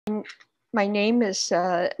My name is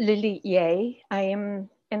Lily Ye. I am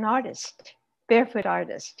an artist, barefoot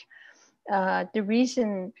artist. The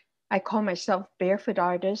reason I call myself Barefoot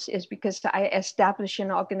Artist is because I established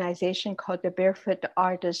an organization called the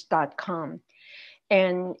barefootartist.com.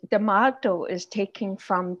 And the motto is taken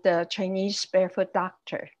from the Chinese barefoot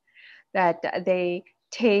doctor, that they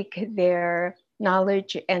take their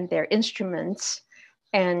knowledge and their instruments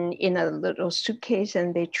and in a little suitcase,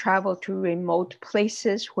 and they travel to remote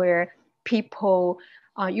places where people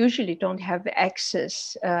usually don't have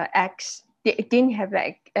access, they didn't have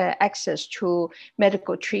access to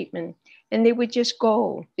medical treatment. And they would just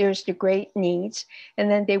go, there's the great needs, and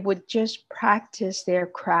then they would just practice their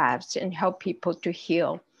crafts and help people to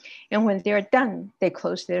heal. And when they're done, they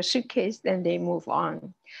close their suitcase, then they move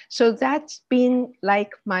on. So that's been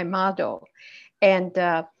like my model. And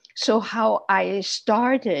so how I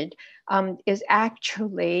started is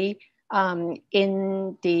actually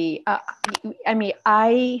in the,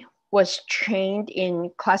 I was trained in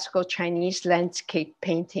classical Chinese landscape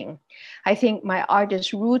painting. I think my art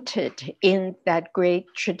is rooted in that great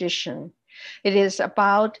tradition. It is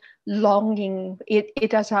about longing, it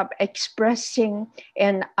is about expressing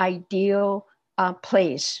an ideal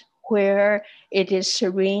place where it is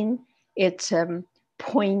serene, it's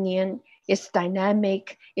poignant, it's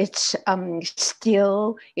dynamic, it's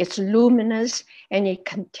still, it's luminous, and it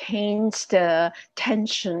contains the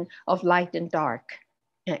tension of light and dark.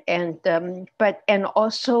 And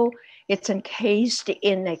also it's encased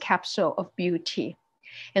in a capsule of beauty.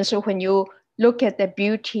 And so when you look at the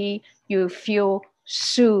beauty, you feel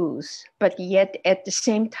soothed, but yet at the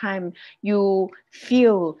same time you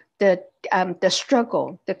feel the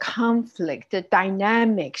struggle, the conflict, the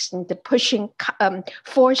dynamics, and the pushing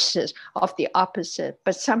forces of the opposite,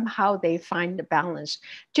 but somehow they find the balance.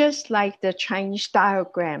 Just like the Chinese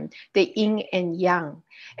diagram, the yin and yang,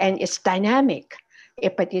 and it's dynamic,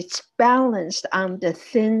 but it's balanced on the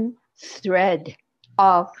thin thread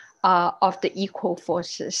of the equal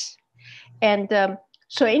forces. And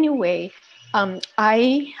so anyway,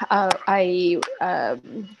 I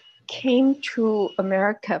came to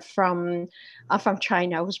America from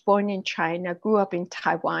China. I was born in China, grew up in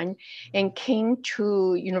Taiwan, and came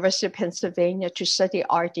to University of Pennsylvania to study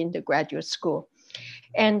art in the graduate school.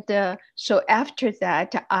 And so after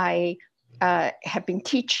that, I have been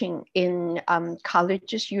teaching in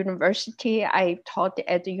colleges, university. I taught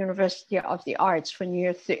at the University of the Arts for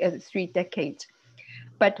near 3 decades.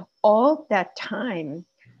 But all that time,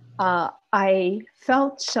 I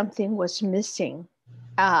felt something was missing.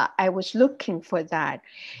 I was looking for that.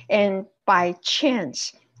 And by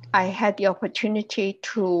chance, I had the opportunity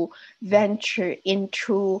to venture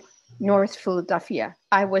into North Philadelphia.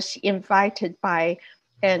 I was invited by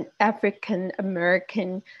an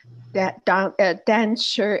African-American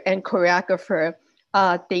dancer and choreographer,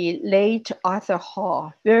 the late Arthur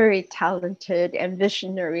Hall, very talented and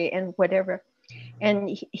visionary and whatever.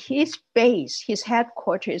 And his base, his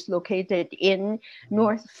headquarters is located in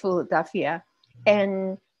North Philadelphia.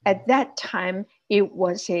 And at that time, it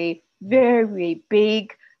was a very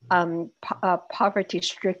big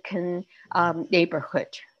poverty-stricken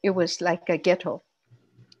neighborhood. It was like a ghetto.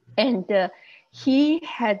 And he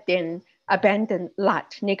had an abandoned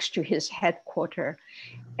lot next to his headquarters.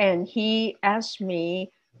 And he asked me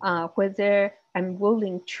whether I'm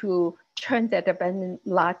willing to turn that abandoned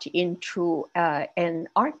lot into an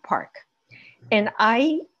art park. And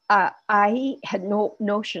I had no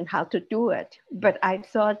notion how to do it, but I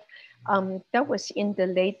thought that was in the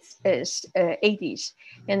late 80s.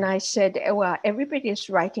 And I said, well, everybody is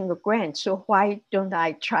writing a grant, so why don't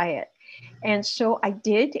I try it? And so I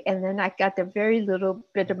did, and then I got a very little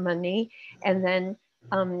bit of money. And then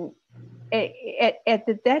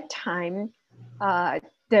at that time,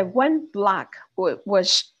 the one block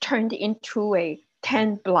was turned into a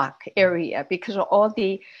 10-block area because all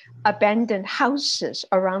the abandoned houses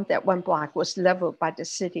around that one block was leveled by the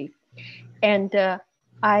city. And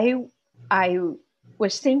I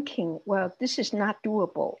was thinking, well, this is not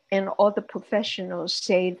doable. And all the professionals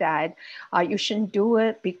say that you shouldn't do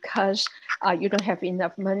it because you don't have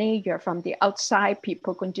enough money. You're from the outside.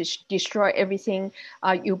 People are going to destroy everything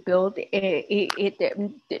you build.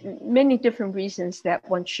 Many different reasons that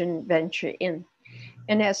one shouldn't venture in.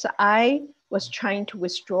 And as I was trying to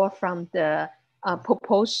withdraw from the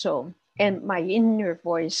proposal, and my inner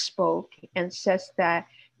voice spoke and says that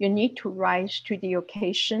you need to rise to the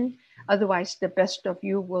occasion. Otherwise, the best of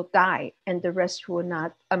you will die and the rest will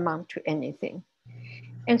not amount to anything.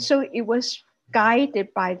 And so it was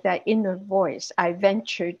guided by that inner voice. I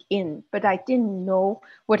ventured in, but I didn't know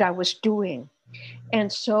what I was doing.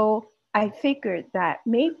 And so I figured that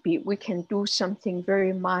maybe we can do something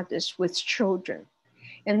very modest with children.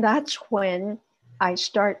 And that's when I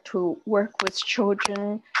start to work with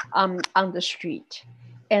children on the street.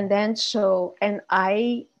 And then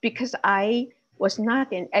because I was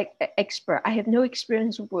not an expert, I have no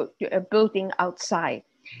experience with building outside.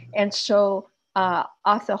 And so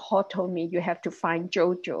Arthur Hall told me, you have to find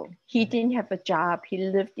Jojo. He didn't have a job. He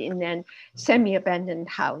lived in a semi-abandoned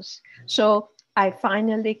house. So I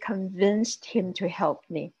finally convinced him to help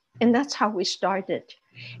me. And that's how we started.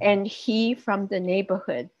 And he from the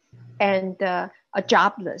neighborhood and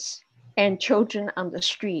jobless and children on the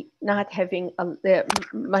street, not having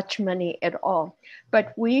much money at all.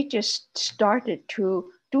 But we just started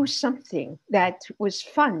to do something that was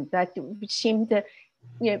fun, that seemed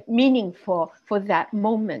meaningful for that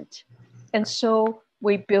moment. And so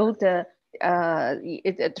we built the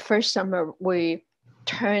first summer, we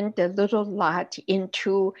turned the little lot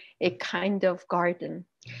into a kind of garden.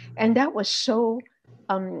 And that was so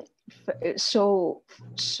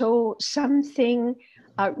something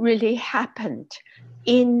really happened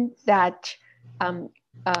in that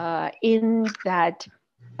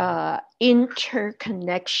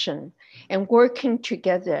interconnection and working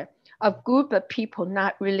together, a group of people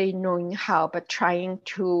not really knowing how, but trying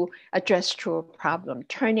to address to a problem,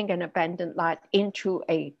 turning an abandoned lot into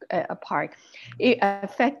a park. It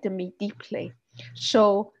affected me deeply.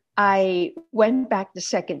 So I went back the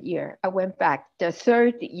second year. I went back the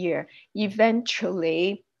third year.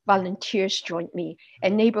 Eventually, volunteers joined me,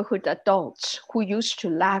 and neighborhood adults who used to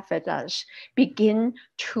laugh at us begin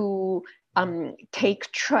to take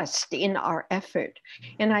trust in our effort.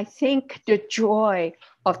 And I think the joy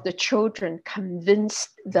of the children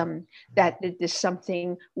convinced them that it is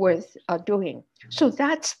something worth doing. So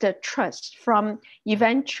that's the trust. From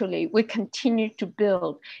eventually, we continue to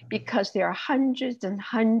build because there are hundreds and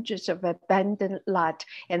hundreds of abandoned lots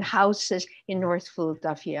and houses in North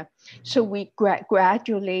Philadelphia. So we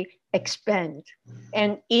gradually expand.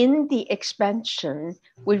 And in the expansion,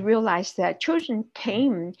 we realized that children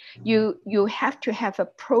came, you have to have a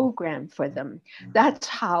program for them. That's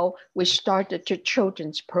how we started the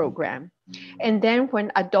children's program. And then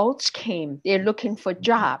when adults came, they're looking for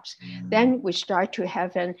jobs. Then we start to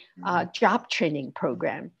have a job training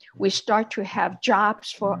program. We start to have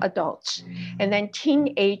jobs for adults. And then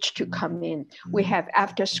teenage to come in. We have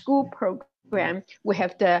after school program. We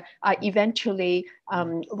have the eventually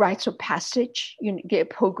rites of passage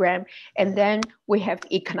program, and then we have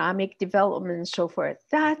economic development and so forth.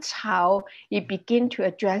 That's how it begin to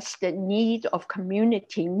address the need of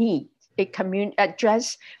community needs.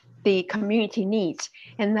 Address the community needs,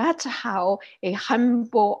 and that's how a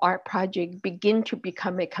humble art project begin to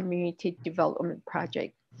become a community development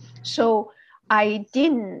project. So I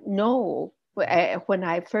didn't know when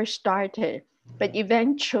I first started. But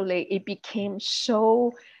eventually it became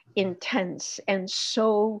so intense and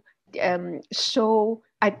so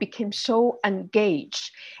I became so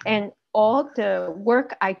engaged. And all the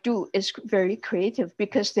work I do is very creative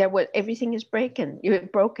because everything is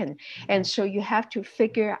broken. And so you have to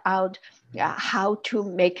figure out how to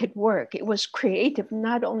make it work. It was creative,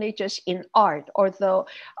 not only just in art, although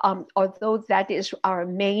that is our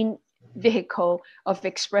main vehicle of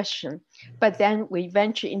expression. But then we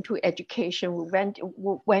ventured into education, we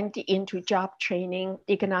went into job training,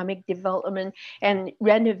 economic development, and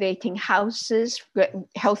renovating houses,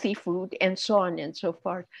 healthy food, and so on and so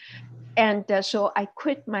forth. And so I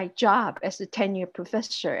quit my job as a tenure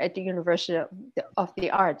professor at the University of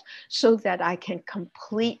the Arts so that I can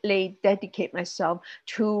completely dedicate myself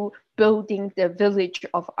to building the village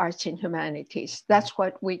of arts and humanities. That's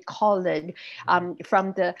what we call it,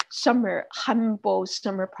 from the humble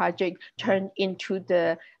summer project turned into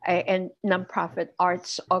the nonprofit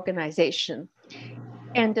arts organization.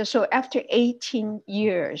 And so after 18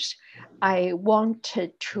 years, I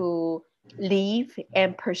wanted to leave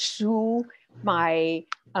and pursue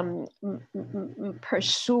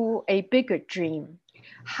pursue a bigger dream.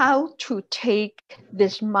 How to take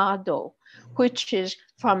this model, which is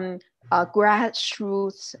from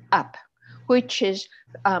grassroots up, which is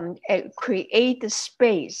create a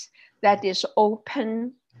space that is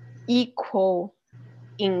open, equal,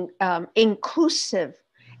 inclusive,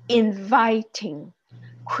 inviting,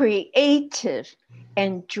 creative,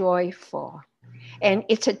 and joyful. And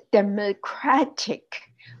it's a democratic,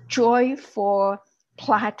 joyful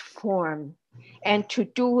platform. And to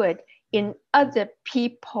do it in other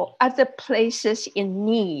places in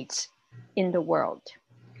needs in the world.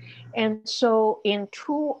 And so in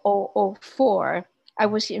 2004, I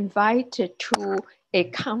was invited to a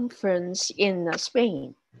conference in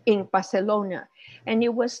Spain, in Barcelona. And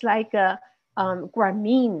it was like a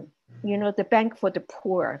Grameen, you know, the bank for the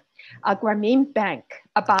poor, a Grameen bank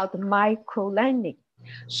about micro lending.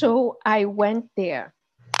 So I went there,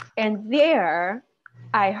 and there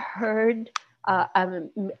I heard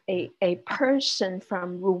a person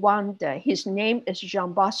from Rwanda. His name is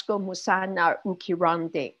Jean Bosco Musana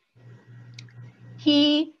Ukirande.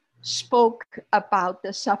 He spoke about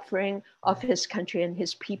the suffering of his country and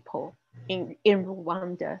his people in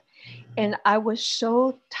Rwanda. And I was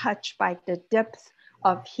so touched by the depth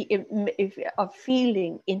of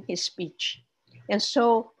feeling in his speech. And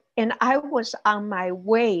I was on my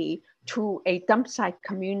way to a dump site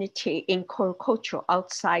community in Korokocho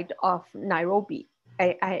outside of Nairobi.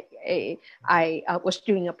 I was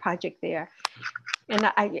doing a project there. And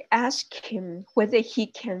I asked him whether he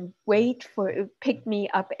can pick me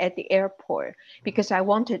up at the airport, because I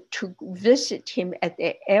wanted to visit him at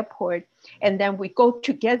the airport. And then we go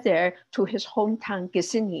together to his hometown,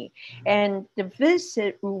 Gisenyi, and to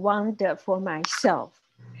visit Rwanda for myself.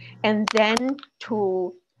 And then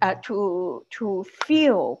to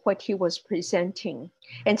feel what he was presenting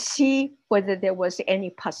and see whether there was any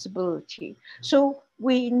possibility. So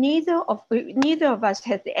neither of us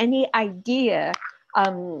had any idea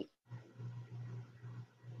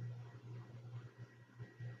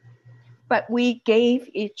but we gave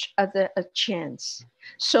each other a chance.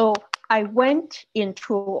 So I went in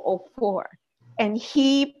 2004, and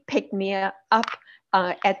he picked me up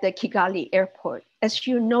at the Kigali airport. As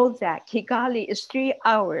you know that Kigali is 3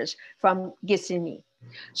 hours from Gisenyi.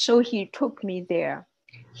 So he took me there.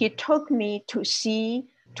 He took me to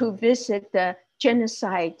visit the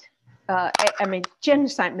genocide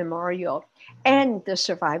memorial and the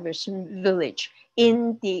survivors village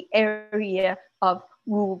in the area of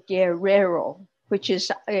Rugerero, which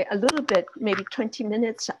is a little bit, maybe 20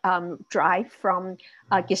 minutes drive from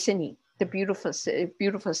Gisenyi, the beautiful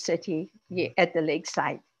city at the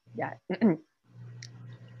lakeside. Yeah.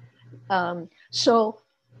 So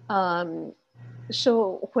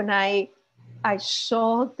when I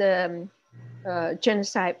saw the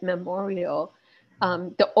genocide memorial,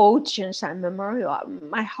 the old genocide memorial,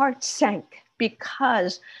 my heart sank,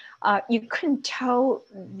 because you couldn't tell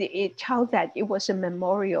that it was a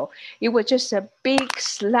memorial. It was just a big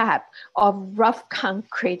slab of rough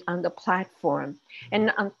concrete on the platform.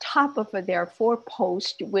 And on top of it, there are 4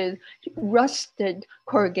 posts with rusted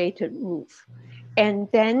corrugated roof. And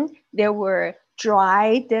then there were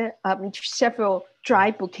several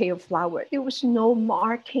dry bouquet of flowers. There was no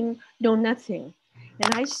marking, no nothing.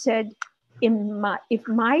 And I said, if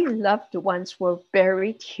my loved ones were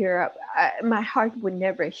buried here, my heart would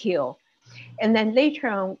never heal. And then later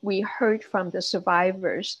on, we heard from the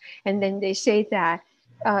survivors, and then they say that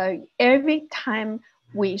every time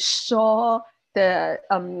we saw the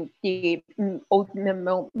old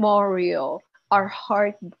memorial, our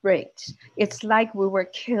heart breaks. It's like we were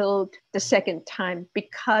killed the second time,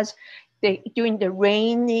 because during the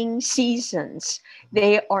raining seasons,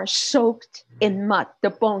 they are soaked in mud.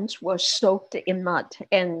 The bones were soaked in mud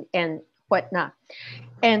and whatnot.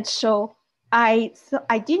 And so I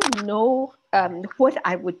didn't know what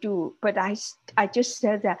I would do, but I just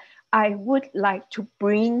said that I would like to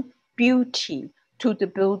bring beauty to the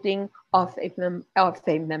building of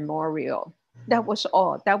a memorial. That was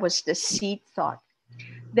all. That was the seed thought.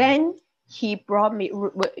 Then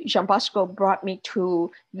Jean Bosco brought me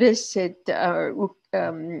to visit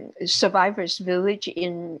survivors village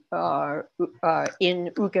in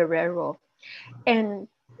Rugerero. And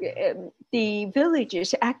the village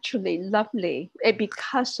is actually lovely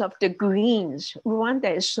because of the greens.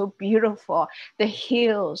 Rwanda is so beautiful, the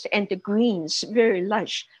hills and the greens, very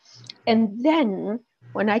lush. And then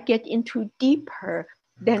when I get into deeper,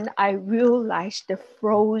 then I realized the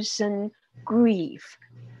frozen grief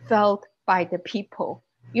felt by the people.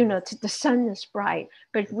 You know, the sun is bright,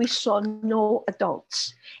 but we saw no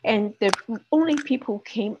adults. And the only people who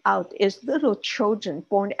came out is little children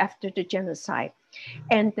born after the genocide.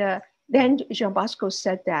 And then Jean Bosco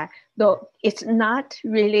said that, though it's not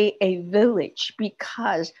really a village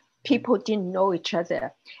because people didn't know each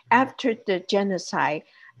other. After the genocide,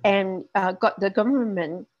 and the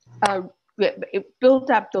government it built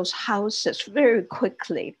up those houses very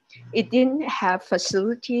quickly. It didn't have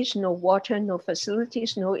facilities, no water, no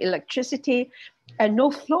facilities, no electricity, and no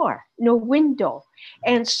floor, no window.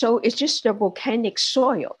 And so it's just a volcanic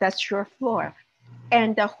soil. That's your floor.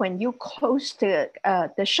 And when you close the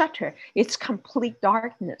shutter, it's complete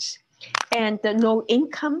darkness, and no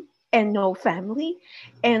income and no family.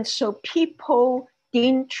 And so people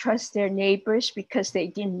didn't trust their neighbors because they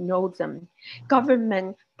didn't know them.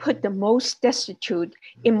 Government put the most destitute,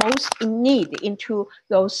 most in need into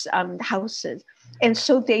those houses. And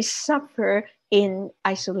so they suffer in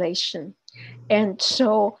isolation. And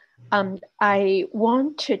so I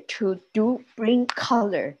wanted to bring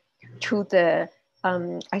color to the,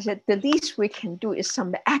 I said, the least we can do is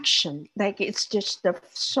some action. Like it's just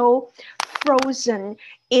so frozen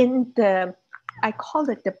in the, I call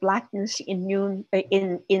it the blackness in noon,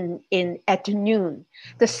 at noon.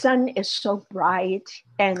 The sun is so bright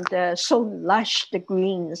and so lush, the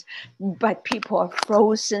greens, but people are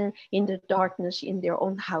frozen in the darkness in their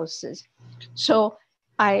own houses. So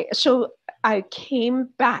I came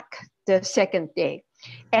back the second day.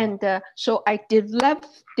 And so I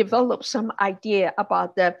developed some idea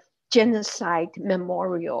about the genocide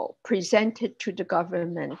memorial, presented to the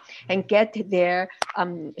government and get their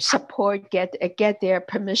support, get their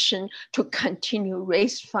permission to continue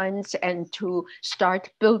raise funds and to start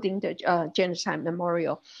building the genocide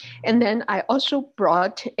memorial. And then I also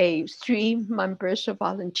brought 3 members of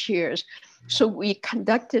volunteers. So we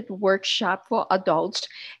conducted workshop for adults,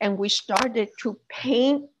 and we started to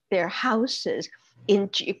paint their houses in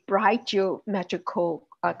bright geometrical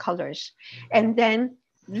colors. And then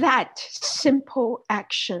that simple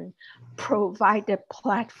action provided a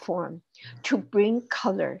platform to bring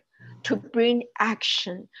color, to bring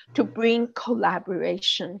action, to bring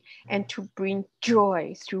collaboration, and to bring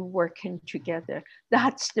joy through working together.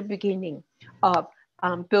 That's the beginning of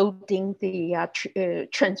building the,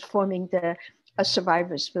 transforming the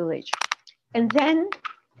survivors village. And then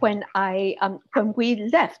when we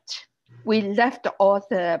left all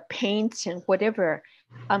the paints and whatever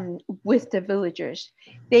with the villagers.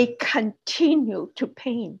 They continue to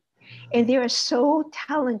paint, and they are so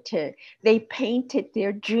talented. They painted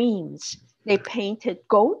their dreams. They painted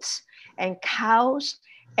goats and cows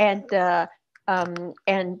and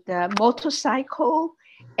motorcycle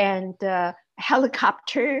and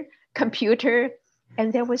helicopter, computer,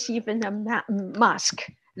 and there was even a mosque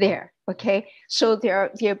there. Okay, so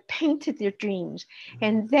they painted their dreams,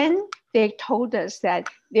 and then they told us that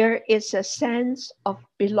there is a sense of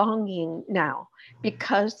belonging now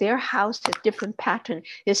because their house has different pattern.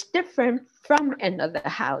 It's different from another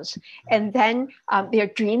house, and then their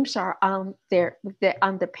dreams are on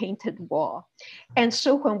on the painted wall. And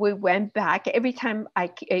so when we went back, every time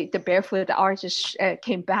the Barefoot Artists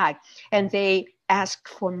came back, and they asked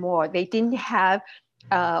for more. They didn't have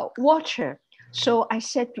water. So I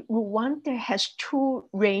said, Rwanda has 2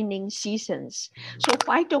 raining seasons. So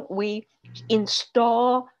why don't we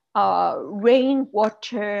install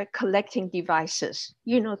rainwater collecting devices,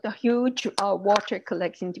 the huge water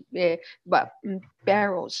collecting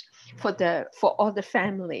barrels for all the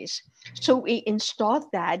families. So we installed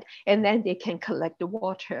that, and then they can collect the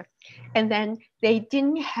water. And then they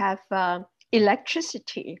didn't have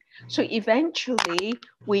electricity. So eventually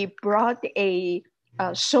we brought a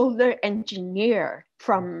solar engineer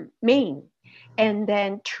from Maine, and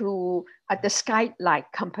then to the Skylight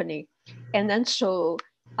Company. And then so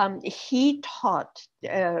he taught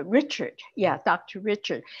Dr.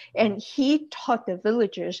 Richard, and he taught the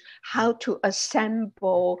villagers how to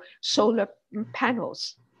assemble solar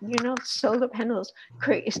panels. Solar panels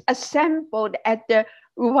assembled at the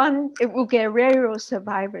Guerrero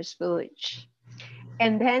Survivors Village.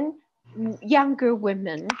 And then younger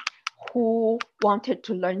women who wanted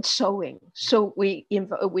to learn sewing. So we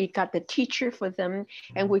got the teacher for them,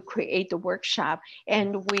 and we create the workshop,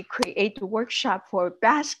 and we create the workshop for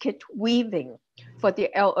basket weaving for the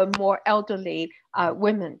more elderly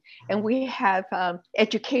women. And we have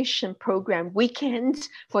education program weekends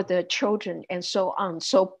for the children, and so on,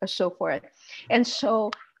 so forth.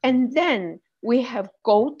 And then we have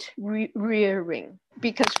goat rearing,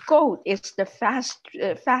 because goat is the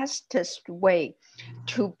fastest way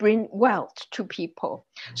to bring wealth to people.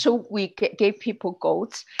 So we gave people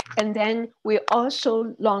goats, and then we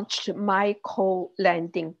also launched my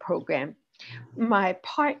co-landing program. My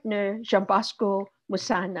partner, Jean Bosco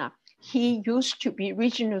Musana, he used to be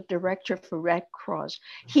regional director for Red Cross.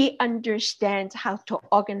 He understands how to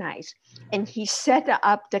organize, and he set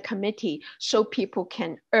up the committee so people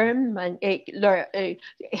can earn money,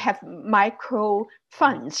 have micro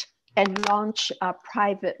funds, and launch a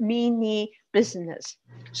private mini business.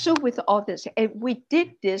 So with all this, we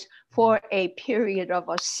did this for a period of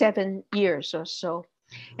 7 years or so.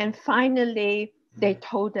 And finally, they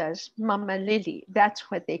told us, Mama Lily,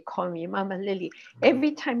 that's what they call me, Mama Lily.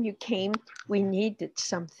 Every time you came, we needed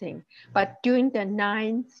something. But during the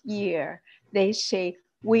 9th year, they say,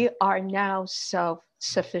 we are now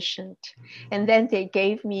self-sufficient. And then they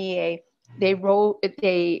gave me they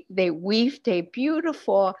weaved a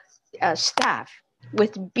beautiful staff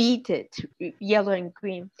with beaded yellow and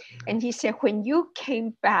green. And he said, when you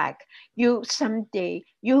came back, you someday,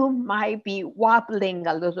 you might be wobbling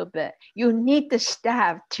a little bit. You need the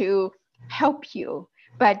staff to help you,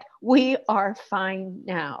 but we are fine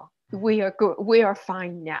now. We are good. We are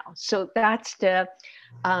fine now. So that's the,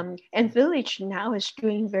 and village now is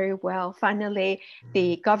doing very well. Finally,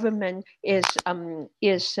 the government is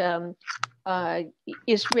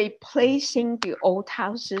replacing the old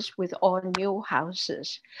houses with all new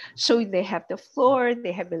houses. So they have the floor,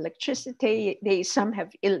 they have electricity, some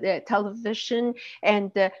have television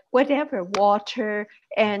and whatever, water,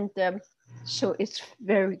 and so it's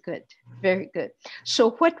very good, very good.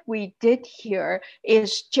 So what we did here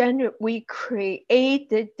is we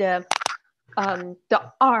created the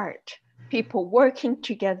art, people working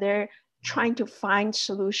together, trying to find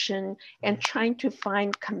solution and trying to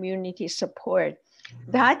find community support.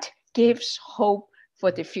 That gives hope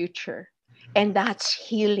for the future. And that's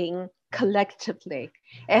healing collectively,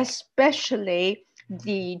 especially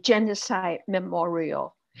the genocide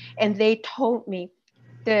memorial. And they told me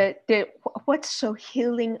what's so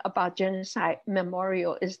healing about genocide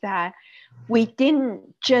memorial is that we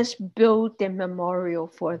didn't just build the memorial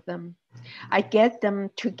for them. I get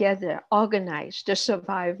them together, organize the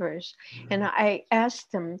survivors, and I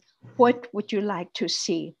ask them, what would you like to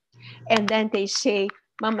see? And then they say,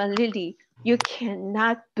 Mama Lily, you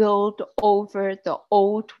cannot build over the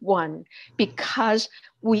old one because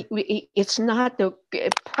it's not the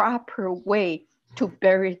proper way to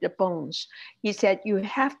bury the bones. He said, you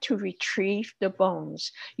have to retrieve the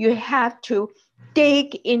bones. You have to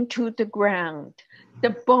dig into the ground. The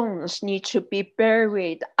bones need to be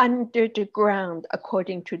buried under the ground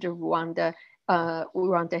according to the Rwanda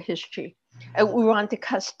history, Rwanda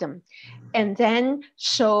custom. And then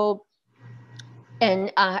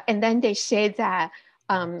and then they say that,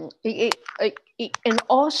 and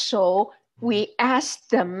also we asked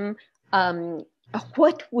them,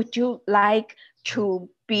 what would you like to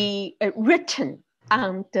be written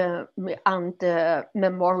on the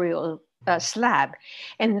memorial slab?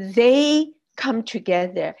 And they come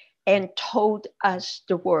together and told us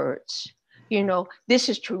the words. You know, this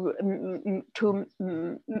is to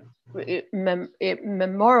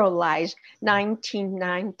memorialize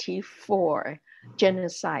 1994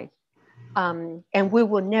 genocide. And we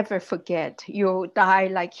will never forget, you die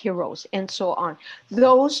like heroes, and so on.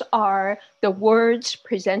 Those are the words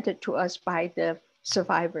presented to us by the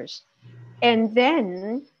survivors. And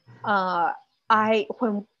then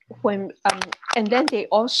and then they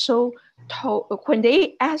also told, when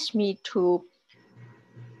they asked me to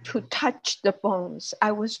touch the bones,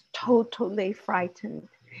 I was totally frightened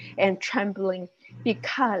and trembling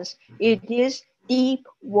because it is deep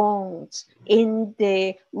wounds in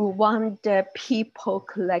the Rwanda people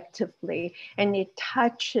collectively, and it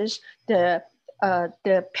touches the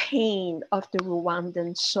pain of the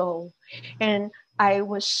Rwandan soul. And I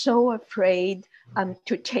was so afraid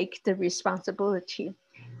to take the responsibility.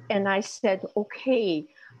 And I said, okay,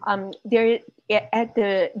 there at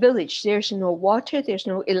the village, there's no water, there's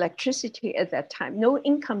no electricity at that time, no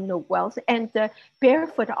income, no wealth. And the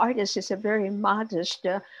Barefoot Artists is a very modest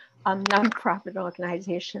nonprofit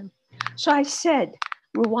organization. So I said,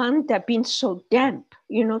 Rwanda being so damp,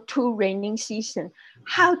 you know, 2 raining seasons,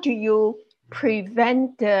 how do you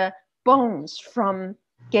prevent the bones from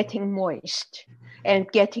getting moist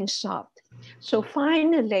and getting soft? So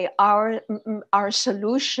finally, our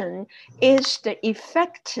solution is the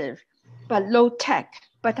effective but low tech,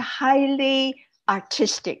 but highly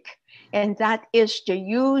artistic. And that is the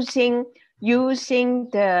using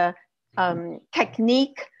the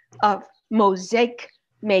technique of mosaic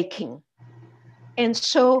making. And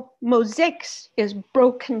so mosaics is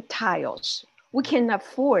broken tiles. We can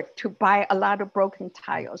afford to buy a lot of broken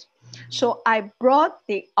tiles. So I brought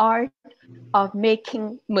the art of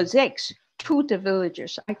making mosaics to the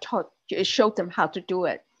villagers. Showed them how to do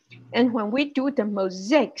it. And when we do the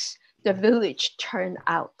mosaics, the village turned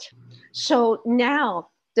out. So now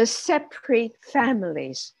the separate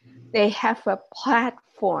families, they have a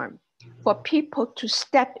platform for people to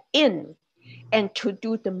step in and to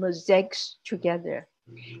do the mosaics together.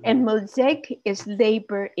 And mosaic is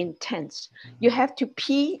labor intense. You have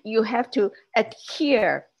to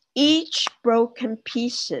adhere each broken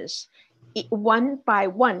pieces one by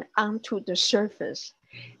one onto the surface.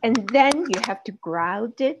 And then you have to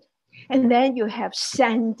ground it, and then you have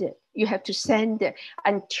sand it. You have to sand it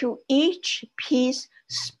until each piece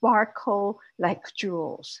sparkle like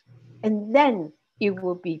jewels. And then it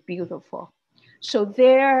will be beautiful. So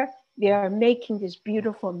they are making these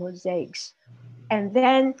beautiful mosaics. And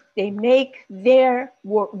then they make their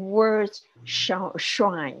words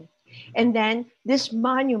shrine. And then this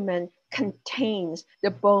monument contains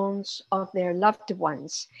the bones of their loved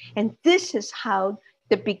ones. And this is how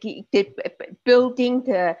the building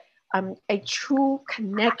a true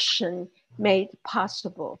connection made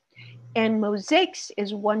possible. And mosaics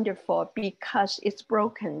is wonderful because it's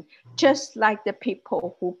broken, just like the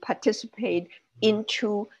people who participate in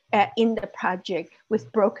the project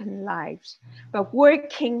with broken lives. But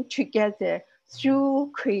working together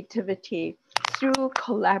through creativity, through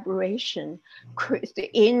collaboration,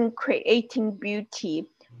 in creating beauty,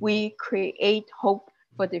 we create hope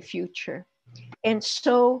for the future. And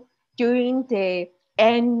so during the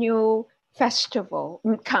annual festival,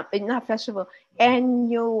 not festival,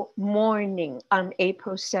 annual morning on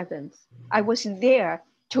April 7th, I was there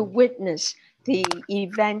to witness the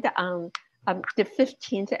event on the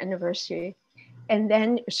 15th anniversary. And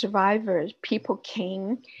then survivors, people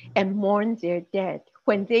came and mourned their dead.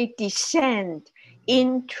 When they descend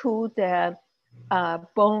into the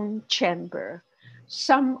bone chamber,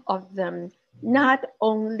 some of them not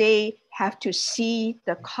only have to see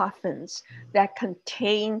the coffins that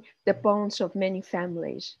contain the bones of many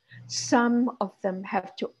families, some of them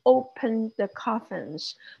have to open the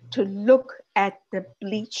coffins to look at the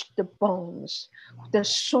bleached bones, the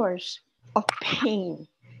source of pain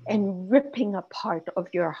and ripping apart of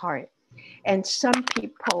your heart. And some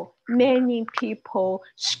people, many people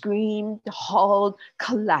screamed, hauled,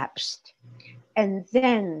 collapsed. And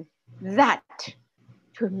then that,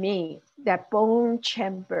 to me, that bone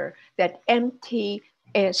chamber, that empty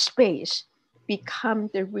space, become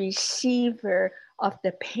the receiver of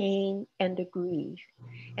the pain and the grief.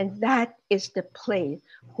 And that is the place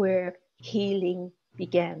where healing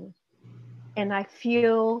began. And I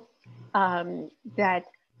feel that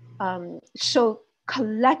so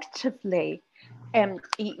collectively,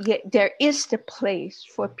 there is the place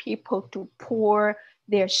for people to pour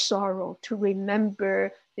their sorrow, to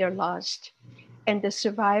remember their lost. And the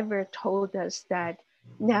survivor told us that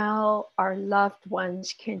now our loved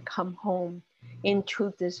ones can come home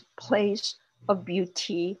into this place of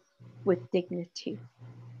beauty with dignity.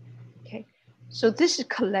 Okay, so this is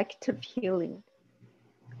collective healing.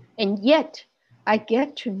 And yet I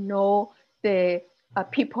get to know the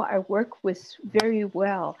people I work with very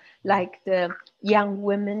well, like the young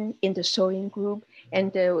women in the sewing group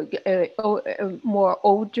and the more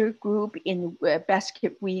older group in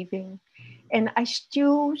basket weaving. And I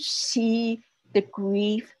still see the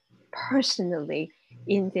grief personally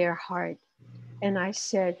in their heart. And I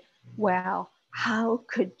said, well, how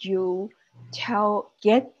could you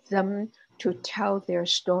get them to tell their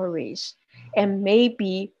stories? And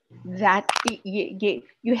maybe that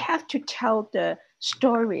you have to tell the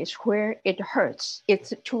stories where it hurts.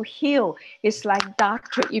 It's to heal. It's like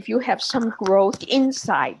doctor, if you have some growth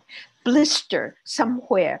inside, blister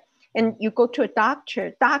somewhere, and you go to a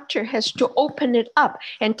doctor has to open it up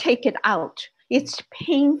and take it out. It's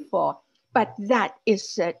painful, but that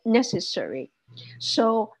is necessary.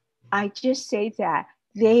 So I just say that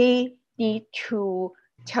they need to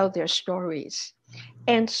tell their stories.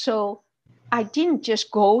 And so I didn't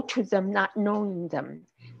just go to them not knowing them.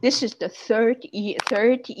 This is the third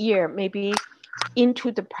year maybe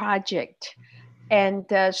into the project. And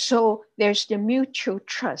so there's the mutual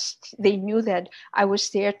trust. They knew that I was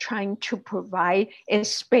there trying to provide a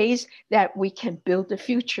space that we can build the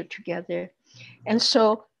future together. And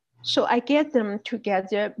so I get them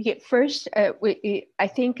together. First, I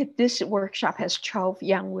think this workshop has 12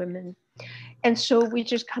 young women. And so we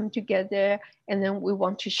just come together and then we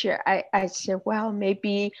want to share. I said, well,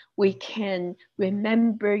 maybe we can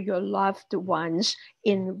remember your loved ones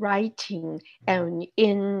in writing and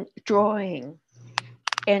in drawing.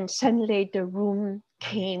 And suddenly the room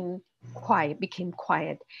became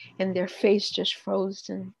quiet, and their face just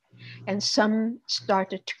frozen. And some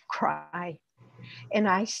started to cry. And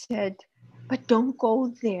I said, but don't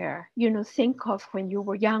go there. Think of when you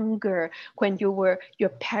were younger, when you were your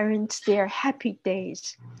parents, their happy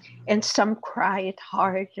days. And some cried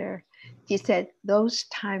harder. He said, those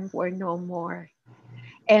times were no more.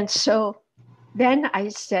 And so then I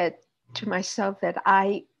said to myself that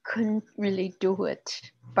I couldn't really do it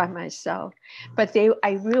by myself. But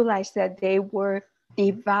I realized that they were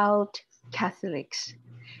devout Catholics.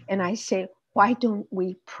 And I said, why don't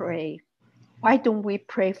we pray? Why don't we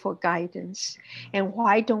pray for guidance? And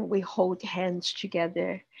why don't we hold hands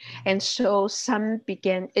together? And so some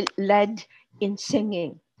led in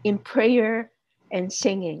singing, in prayer and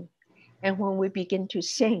singing. And when we begin to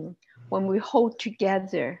sing, when we hold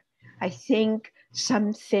together, I think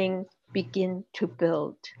something begin to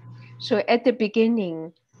build. So at the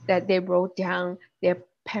beginning, that they wrote down their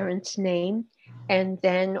parents' name, and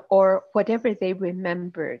then, or whatever they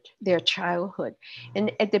remembered, their childhood.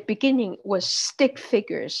 And at the beginning was stick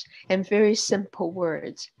figures and very simple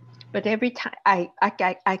words. But every time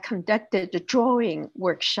I conducted the drawing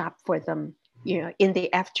workshop for them, in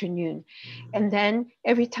the afternoon. And then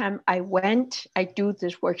every time I went, I do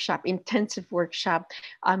this workshop, intensive workshop,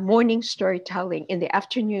 morning storytelling in the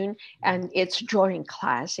afternoon, and it's drawing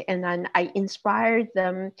class. And then I inspired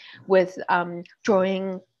them with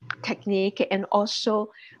drawing technique, and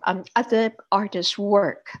also other artists'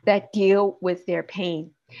 work that deal with their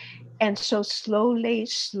pain. And so slowly,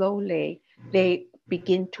 they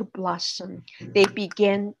begin to blossom. They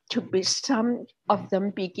begin to be, some of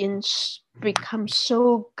them become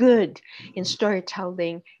so good in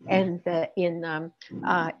storytelling and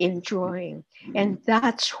in drawing. And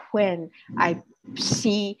that's when I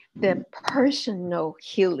see the personal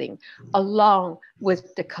healing along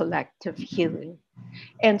with the collective healing.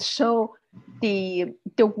 And so the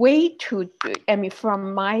way to, I mean,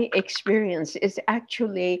 from my experience, is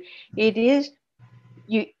actually, it is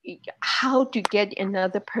you, how to get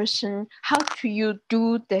another person, how do you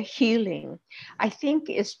do the healing? I think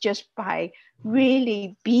it's just by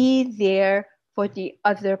really be there for the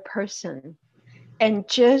other person, and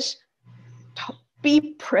just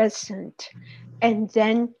be present, and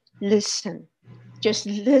then listen. Just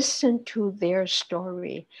listen to their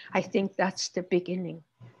story. I think that's the beginning.